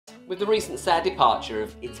With the recent sad departure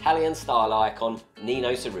of Italian style icon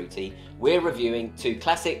Nino Cerruti, we're reviewing two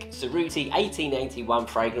classic Cerruti 1881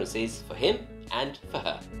 fragrances for him and for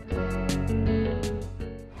her.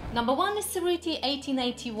 Number 1 is Cerruti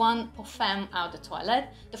 1881 Pour Femme Eau de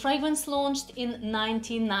Toilette. The fragrance launched in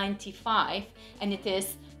 1995 and it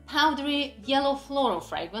is powdery yellow floral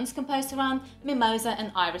fragrance composed around mimosa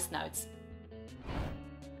and iris notes.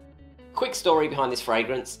 Quick story behind this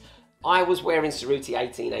fragrance. I was wearing Cerruti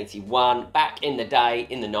 1881 back in the day,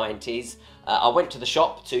 in the 90s. I went to the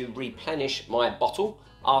shop to replenish my bottle,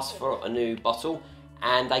 asked for a new bottle,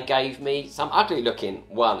 and they gave me some ugly looking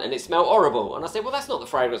one, and it smelled horrible. And I said, well, that's not the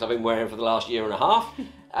fragrance I've been wearing for the last year and a half.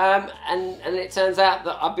 And it turns out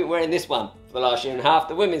that I've been wearing this one for the last year and a half,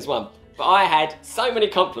 the women's one. But I had so many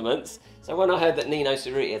compliments, so when I heard that Nino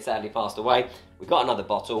Cerruti had sadly passed away, we got another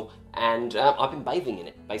bottle, and I've been bathing in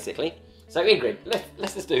it, basically. So Ingrid,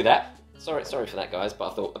 let's just do that. Sorry for that, guys,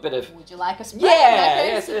 but I thought a bit of... Would you like a spray? Yeah,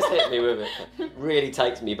 yes, just hit me with it. Really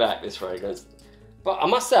takes me back, this fragrance. But I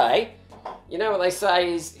must say, you know what they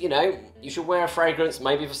say is, you know, you should wear a fragrance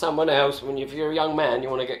maybe for someone else when if you're a young man, you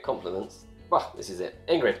want to get compliments. Well, this is it.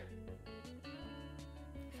 Ingrid.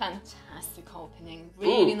 Fantastic opening,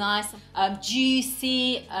 really nice,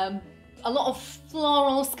 juicy, a lot of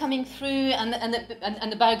florals coming through, and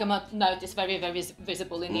the bergamot note is very, very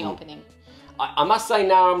visible in the opening. I must say,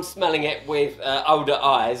 now I'm smelling it with older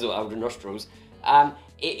eyes or older nostrils.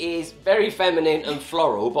 It is very feminine and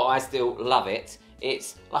floral, but I still love it.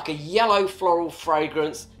 It's like a yellow floral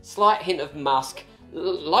fragrance, slight hint of musk,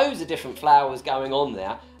 loads of different flowers going on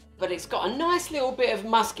there, but it's got a nice little bit of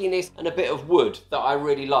muskiness and a bit of wood that I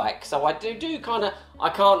really like. So I do kind of,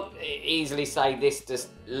 I can't easily say this just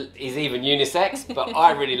is even unisex, but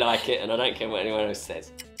I really like it and I don't care what anyone else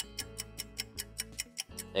says.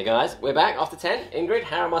 Hey guys, we're back after 10. Ingrid,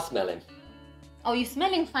 how am I smelling? Oh, you're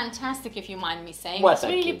smelling fantastic, if you mind me saying. Well, it's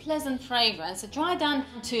really pleasant fragrance. It dry down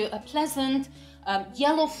to a pleasant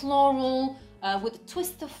yellow floral with a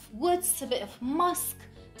twist of woods, a bit of musk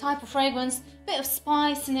type of fragrance, a bit of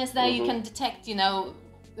spiciness there. You can detect, you know,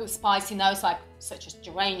 spicy notes like such as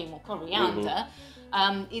geranium or coriander.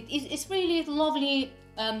 It's really lovely,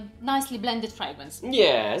 nicely blended fragrance.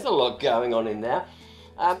 Yeah, there's a lot going on in there.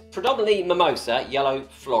 Predominantly mimosa, yellow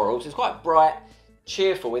florals. It's quite bright,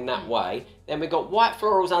 cheerful in that way. Then we've got white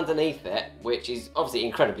florals underneath it, which is obviously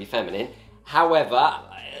incredibly feminine. However,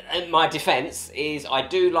 in my defence is I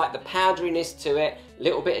do like the powderiness to it, a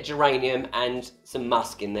little bit of geranium and some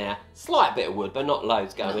musk in there. Slight bit of wood, but not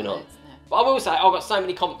loads going on. But I will say, I got so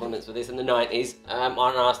many compliments with this in the 90s, and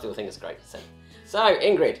I still think it's great. So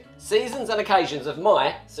Ingrid, seasons and occasions of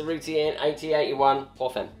my Cerruti 1881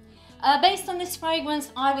 Pour Femme. Based on this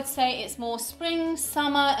fragrance, I would say it's more spring,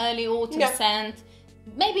 summer, early autumn scent.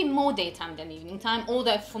 Maybe more daytime than evening time,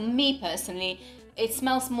 although for me personally, it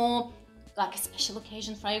smells more like a special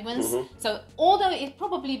occasion fragrance. So although it'd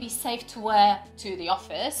probably be safe to wear to the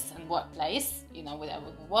office and workplace, you know, wherever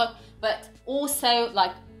we work, but also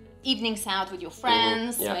like evenings out with your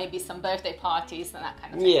friends, maybe some birthday parties and that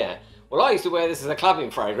kind of thing. Yeah. Well, I used to wear this as a clubbing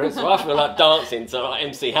fragrance, so I feel like dancing to like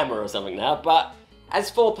MC Hammer or something now, but as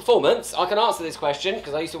for performance, I can answer this question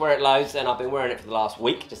because I used to wear it loads and I've been wearing it for the last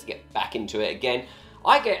week just to get back into it again.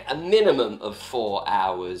 I get a minimum of 4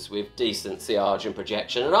 hours with decent sillage and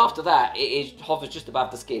projection, and after that it hovers just above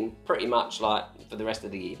the skin pretty much like for the rest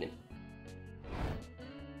of the evening.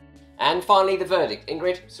 And finally the verdict.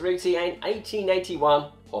 Ingrid, Cerruti 1881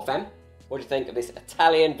 Pour Femme. What do you think of this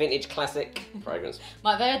Italian vintage classic fragrance?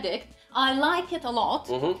 My verdict, I like it a lot.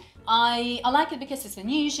 I like it because it's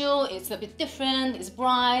unusual, it's a bit different, it's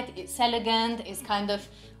bright, it's elegant, it's kind of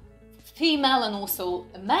female and also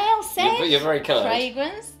a male safe you're very kind.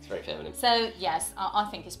 Fragrance. It's very feminine. So yes, I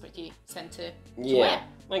think it's pretty scent to wear.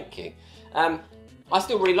 Thank you. I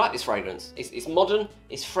still really like this fragrance. It's modern,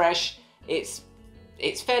 it's fresh, it's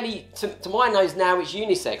fairly, to my nose now, it's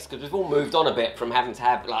unisex because we've all moved on a bit from having to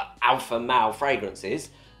have like alpha male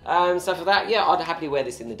fragrances. So for that, yeah, I'd happily wear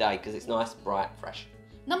this in the day because it's nice, bright, fresh.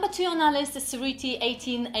 Number 2 on our list is Cerruti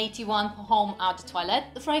 1881 Pour Homme Eau de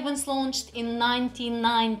Toilette. The fragrance launched in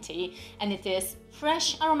 1990 and it is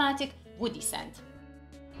fresh, aromatic, woody scent.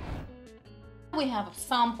 We have a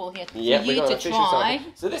sample here for you to try.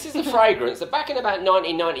 So this is the fragrance that back in about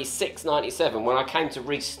 1996-97 when I came to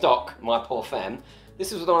restock my Pour Femme,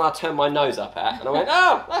 this was the one I turned my nose up at and I went,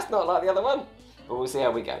 oh, that's not like the other one. But we'll see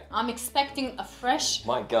how we go. I'm expecting a fresh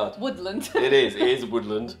woodland. It is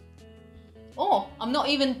woodland. Oh, I'm not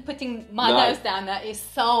even putting my nose down there. It's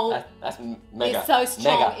so that's mega. It's so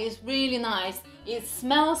strong. Mega. It's really nice. It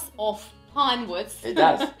smells of pine woods. It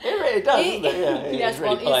does. It really does, doesn't it? Yeah, yes, it's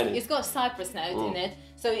really it's got a cypress note in it.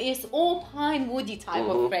 So it's all pine woody type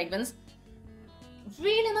of fragrance.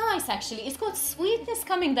 Really nice, actually. It's got sweetness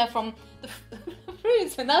coming there from the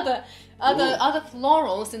fruits and other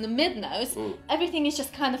florals in the mid nose. Everything is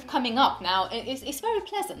just kind of coming up now. It's very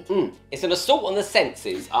pleasant. It's an assault on the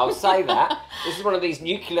senses, I'll say that. This is one of these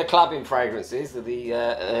nuclear clubbing fragrances of the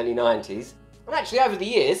early 90s. And actually, over the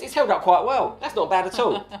years, it's held up quite well. That's not bad at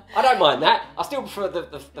all. I don't mind that. I still prefer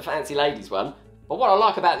the fancy ladies one. But what I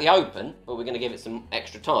like about the open, but we're going to give it some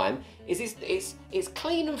extra time, is it's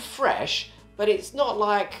clean and fresh. But it's not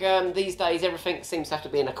like these days everything seems to have to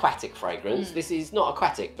be an aquatic fragrance. This is not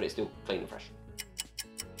aquatic, but it's still clean and fresh.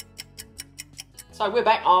 So we're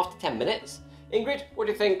back after 10 minutes. Ingrid, what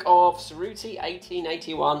do you think of Cerruti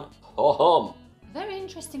 1881 Pour Homme? Very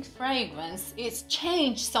interesting fragrance. It's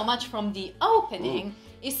changed so much from the opening.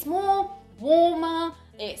 It's more warmer,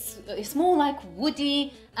 it's more like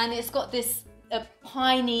woody, and it's got this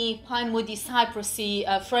pine woody,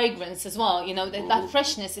 cypressy fragrance as well. You know, that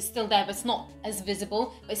freshness is still there, but it's not as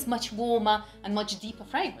visible. But it's much warmer and much deeper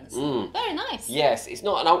fragrance. Very nice. Yes, it's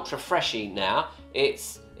not an ultra freshy now.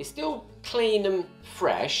 It's still clean and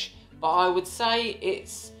fresh, but I would say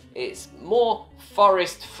it's more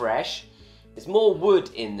forest fresh. There's more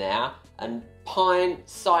wood in there, and pine,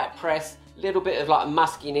 cypress, little bit of like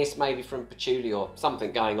muskiness maybe from patchouli or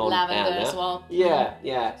something going on lavender down there as well.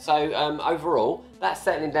 Yeah. So overall, that's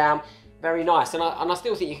settling down very nice, and I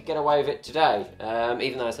still think you could get away with it today,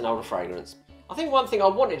 even though it's an older fragrance. I think one thing I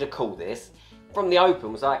wanted to call this from the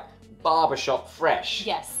open was like barbershop fresh.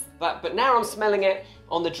 Yes. But now I'm smelling it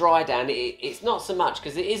on the dry down. It's not so much,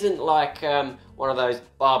 because it isn't like one of those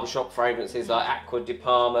barbershop fragrances like Acqua di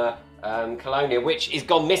Parma, Colonia, which is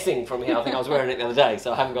gone missing from here. I think I was wearing it the other day,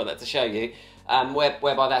 so I haven't got that to show you.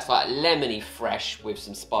 Whereby that's like lemony fresh with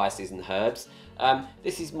some spices and herbs.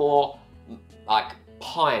 This is more like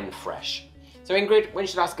pine fresh. So Ingrid, when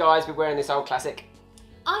should us guys be wearing this old classic?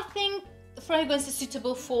 I think the fragrance is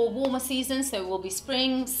suitable for warmer seasons, so it will be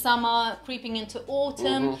spring, summer, creeping into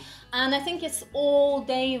autumn. And I think it's all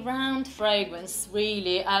day round fragrance,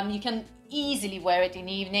 really. You can easily wear it in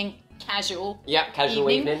the evening. Casual. Yeah, casual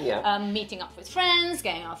evening, yeah. Meeting up with friends,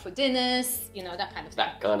 going out for dinners, you know, that kind of thing.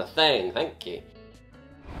 That kind of thing, thank you.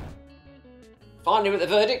 Finally with the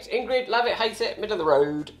verdict, Ingrid, love it, hate it, middle of the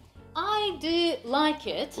road. I do like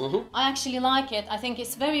it. I actually like it. I think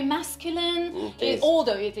it's very masculine, It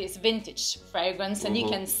although it is vintage fragrance, and you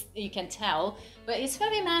can tell. But it's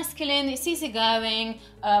very masculine, it's easygoing,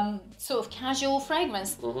 sort of casual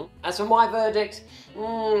fragrance. As for my verdict,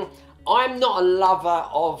 I'm not a lover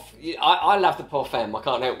of... I love the Pour Femme, I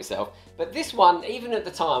can't help myself. But this one, even at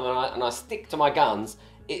the time, and I stick to my guns,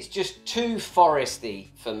 it's just too foresty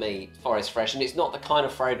for me, forest fresh, and it's not the kind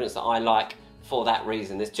of fragrance that I like for that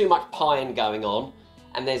reason. There's too much pine going on,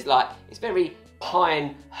 and there's like, it's very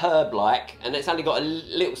pine herb-like, and it's only got a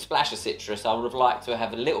little splash of citrus. I would have liked to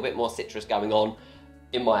have a little bit more citrus going on,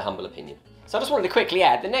 in my humble opinion. So I just wanted to quickly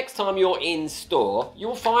add, the next time you're in store,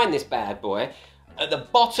 you'll find this bad boy at the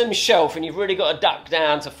bottom shelf, and you've really got to duck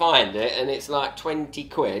down to find it, and it's like 20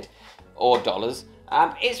 quid or dollars.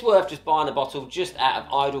 It's worth just buying a bottle just out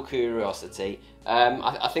of idle curiosity.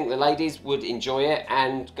 I think the ladies would enjoy it,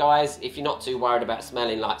 and guys, if you're not too worried about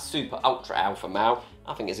smelling like super ultra alpha male,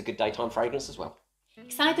 I think it's a good daytime fragrance as well.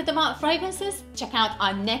 Excited about fragrances? Check out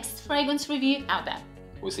our next fragrance review out there.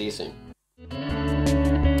 We'll see you soon.